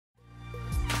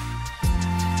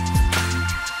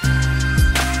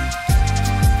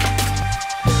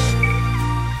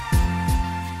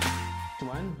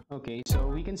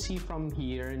see from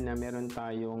here na meron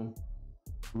tayong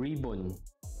ribbon.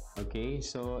 Okay,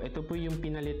 so ito po yung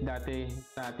pinalit dati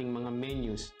sa ating mga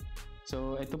menus.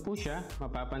 So ito po siya,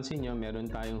 mapapansin nyo, meron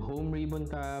tayong home ribbon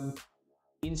tab,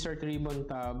 insert ribbon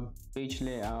tab, page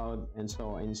layout, and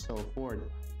so on and so forth.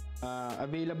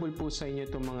 Available po sa inyo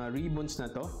itong mga ribbons na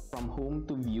to from home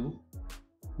to view.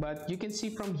 But you can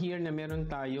see from here na meron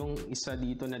tayong isa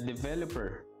dito na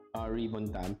developer ribbon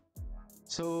tab.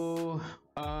 So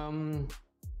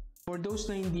for those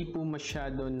na hindi po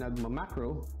masyado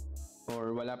nagma-macro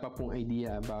or wala pa pong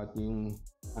idea about yung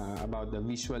about the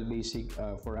Visual Basic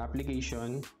for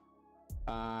application,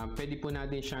 pwede po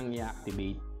natin siyang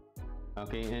i-activate.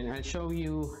 Okay, and I'll show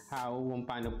you how kung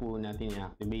paano po natin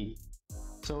i-activate.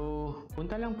 So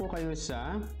punta lang po kayo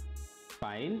sa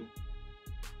File,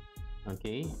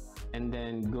 okay, and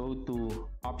then go to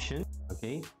Option.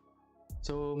 Okay,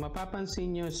 so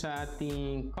mapapansin nyo sa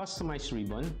ating Customize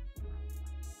ribbon.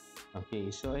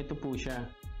 Okay, so ito po siya.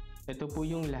 Ito po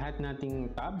yung lahat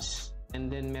nating tabs, and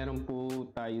then meron po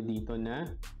tayo dito na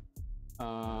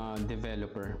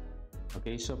developer.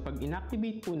 Okay, so pag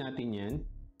inactivate po natin yan,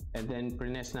 and then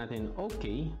press natin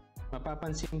OK,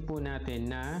 mapapansin po natin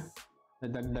na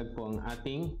nadagdag po ang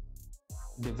ating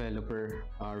developer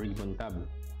ribbon tab.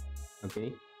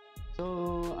 Okay, so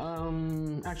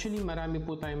actually marami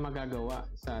po tayong magagawa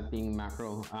sa ating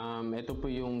macro. Ito po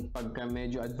yung pagka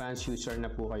medyo advanced user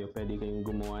na po kayo, pwede kayong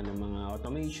gumawa ng mga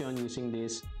automation using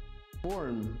this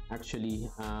form. Actually,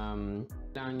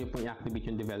 kailangan nyo po i-activate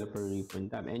yung developer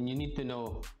ribbon tab, and you need to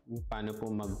know paano po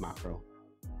mag-macro.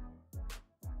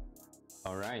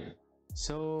 Alright,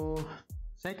 so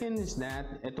second is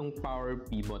that itong power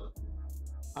pivot.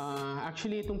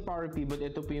 Actually, itong power pivot,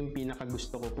 ito po yung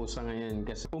pinakagusto ko po sa ngayon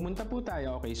kasi pumunta po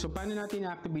tayo. Okay, so paano natin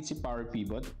i-activate si power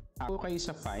pivot? Ako kayo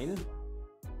sa file.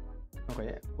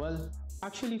 Okay, well,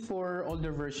 actually for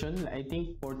older version, I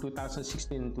think for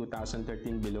 2016 and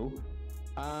 2013 below,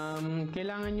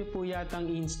 kailangan nyo po yatang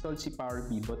i-install si power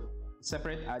pivot.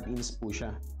 Separate add-ins po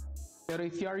siya. Pero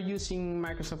if you are using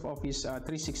Microsoft Office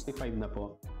 365 na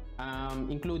po,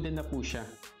 included na po siya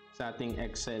sa ating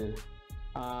Excel.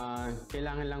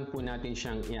 Kailangan lang po natin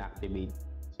siyang i-activate.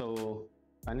 So,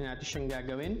 paano natin siyang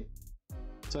gagawin?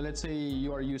 So, let's say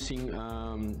you are using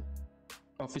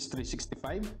Office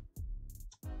 365.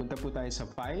 Punta po tayo sa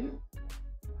File,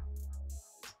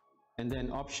 and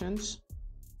then Options,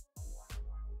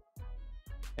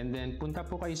 and then punta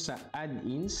po kayo sa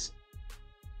Add-ins,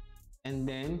 and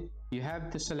then you have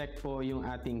to select po yung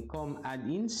ating COM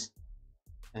add-ins,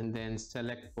 and then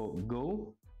select po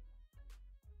Go.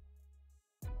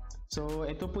 So,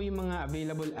 ito po yung mga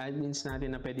available add-ins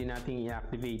natin na pwede nating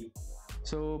i-activate.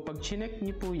 So, pag chinek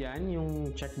nyo po yan,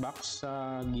 yung checkbox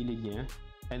sa gilid niya,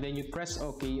 and then you press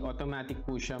OK, automatic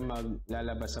po siya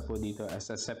maglalabas po dito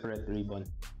as a separate ribbon.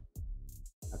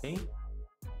 Okay?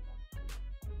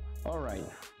 Alright.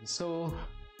 So,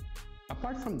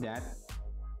 apart from that,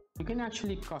 you can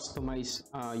actually customize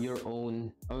your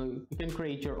own, or you can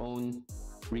create your own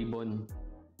ribbon.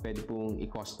 Pwede pong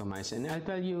i-customize, and I'll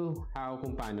tell you how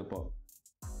kung paano po.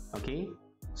 Okay?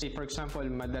 Say for example,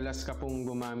 madalas ka pong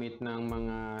gumamit ng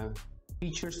mga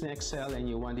features na Excel and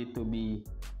you want it to be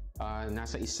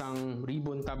nasa isang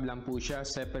ribbon tab lang po siya,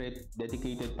 separate,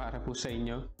 dedicated para po sa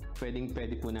inyo.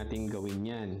 Pwede po natin gawin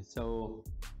yan. So,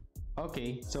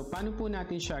 okay. So, paano po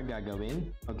natin siya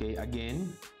gagawin? Okay,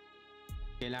 again,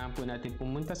 kailangan po natin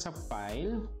pumunta sa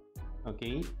File.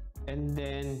 Okay? And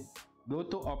then, go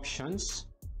to Options.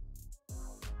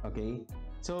 Okay,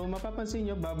 so mapapansin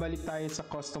nyo, babalik tayo sa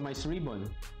Customize ribbon.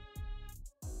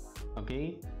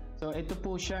 Okay, so ito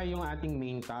po siya yung ating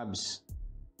main tabs.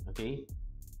 Okay,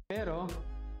 pero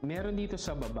meron dito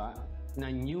sa baba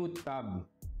na New tab.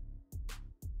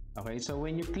 Okay, so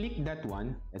when you click that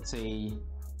one, let's say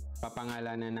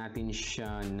papangalanan natin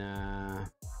siya na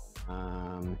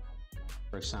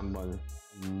for example,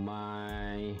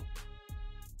 my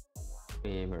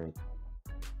favorite.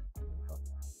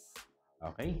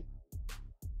 Okay.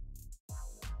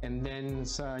 And then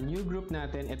sa new group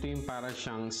natin, ito yung para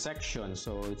siyang section.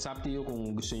 So it's up to you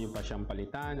kung gusto niyo pa siyang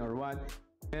palitan or what.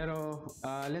 Pero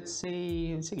let's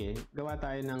say, sige, gawa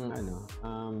tayo ng ano,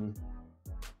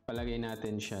 palagay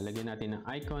natin siya. Lagyan natin ng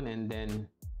icon, and then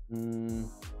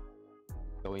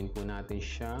gawin po natin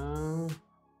siyang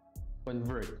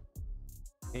convert.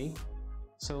 Okay?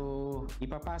 So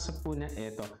ipapasok po na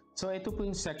ito. So ito po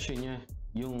yung section niya,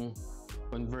 yung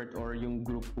convert or yung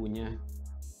group po niya.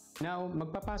 Now,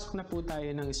 magpapasok na po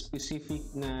tayo ng specific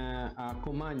na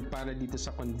command para dito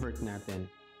sa convert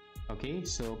natin. Okay,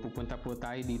 so pupunta po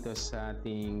tayo dito sa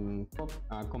ating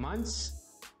commands,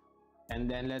 And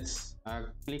then let's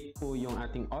click po yung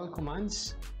ating all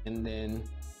commands. And then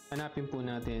hanapin po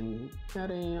natin,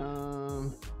 kunyari,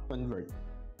 convert.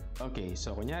 Okay,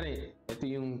 so kunyari, ito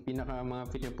yung mga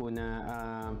fit nyo po na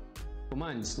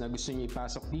commands na gusto nyo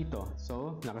ipasok dito.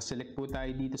 So, nakaselect po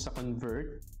tayo dito sa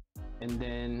convert. And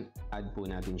then, add po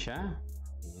natin siya.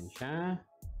 Ayan siya.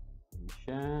 Ayan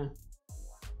siya.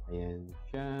 Ayan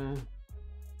siya.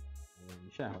 Ayan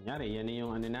siya. Kunyari, yan na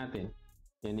yung ano natin.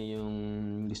 Yan na yung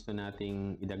gusto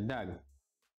nating idagdag.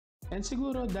 And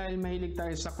siguro dahil mahilig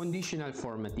tayo sa conditional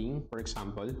formatting, for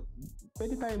example,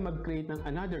 pwede tayo mag-create ng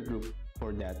another group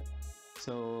for that.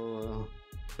 So,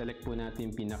 select po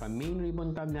natin pinaka main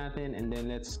ribbon tab natin and then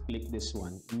let's click this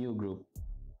one, new group.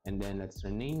 And then let's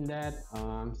rename that.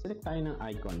 Select tayo ng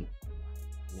icon.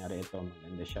 Kunyari ito,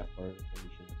 maganda siya for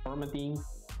conditional formatting.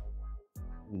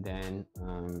 And then,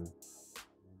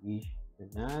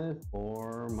 conditional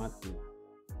formatting.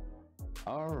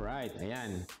 Alright,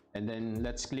 ayan. And then,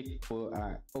 let's click po,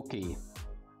 OK.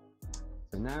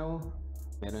 So now,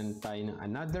 meron tayo ng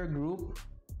another group.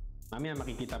 Mamaya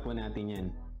makikita po natin yan.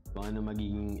 Kung ano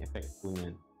magiging effect po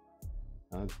yan.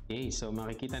 Okay, so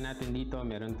makikita natin dito,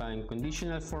 meron tayong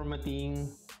conditional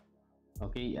formatting.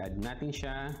 Okay, add natin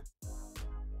siya.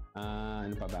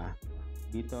 Ano pa ba?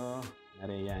 Dito,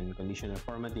 yan, conditional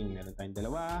formatting. Meron tayong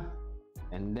dalawa.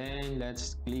 And then,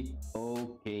 let's click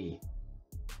OK.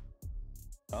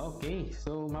 Okay,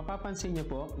 so mapapansin nyo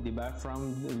po, di ba,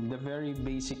 from the very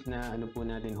basic na ano po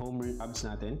natin, home tabs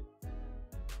natin,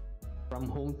 from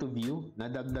home to view,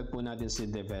 nadagdag po natin si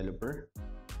developer.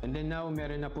 And then now,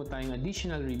 meron na po tayong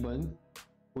additional ribbon,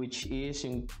 which is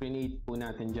yung create po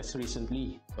natin just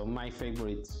recently. So, my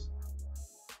favorites.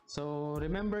 So,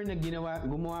 remember na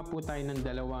gumawa po tayo ng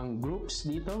dalawang groups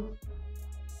dito.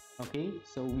 Okay,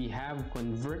 so we have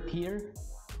convert here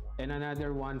and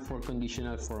another one for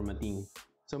conditional formatting.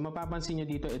 So, mapapansin nyo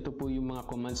dito, ito po yung mga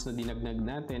commands na dinagnag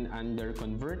natin under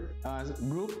convert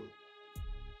group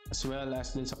as well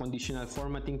as dun sa conditional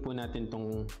formatting po natin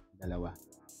tong dalawa.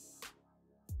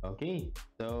 Okay,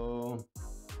 so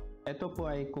ito po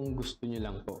ay kung gusto nyo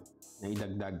lang po na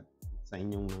idagdag sa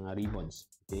inyong mga ribbons.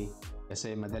 Okay,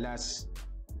 kasi madalas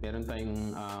meron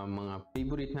tayong mga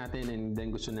favorite natin and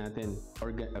then gusto natin,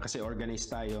 kasi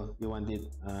organized tayo, you want it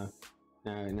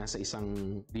na nasa isang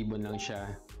ribbon lang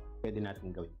siya, pwede natin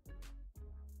gawin.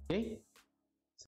 Okay?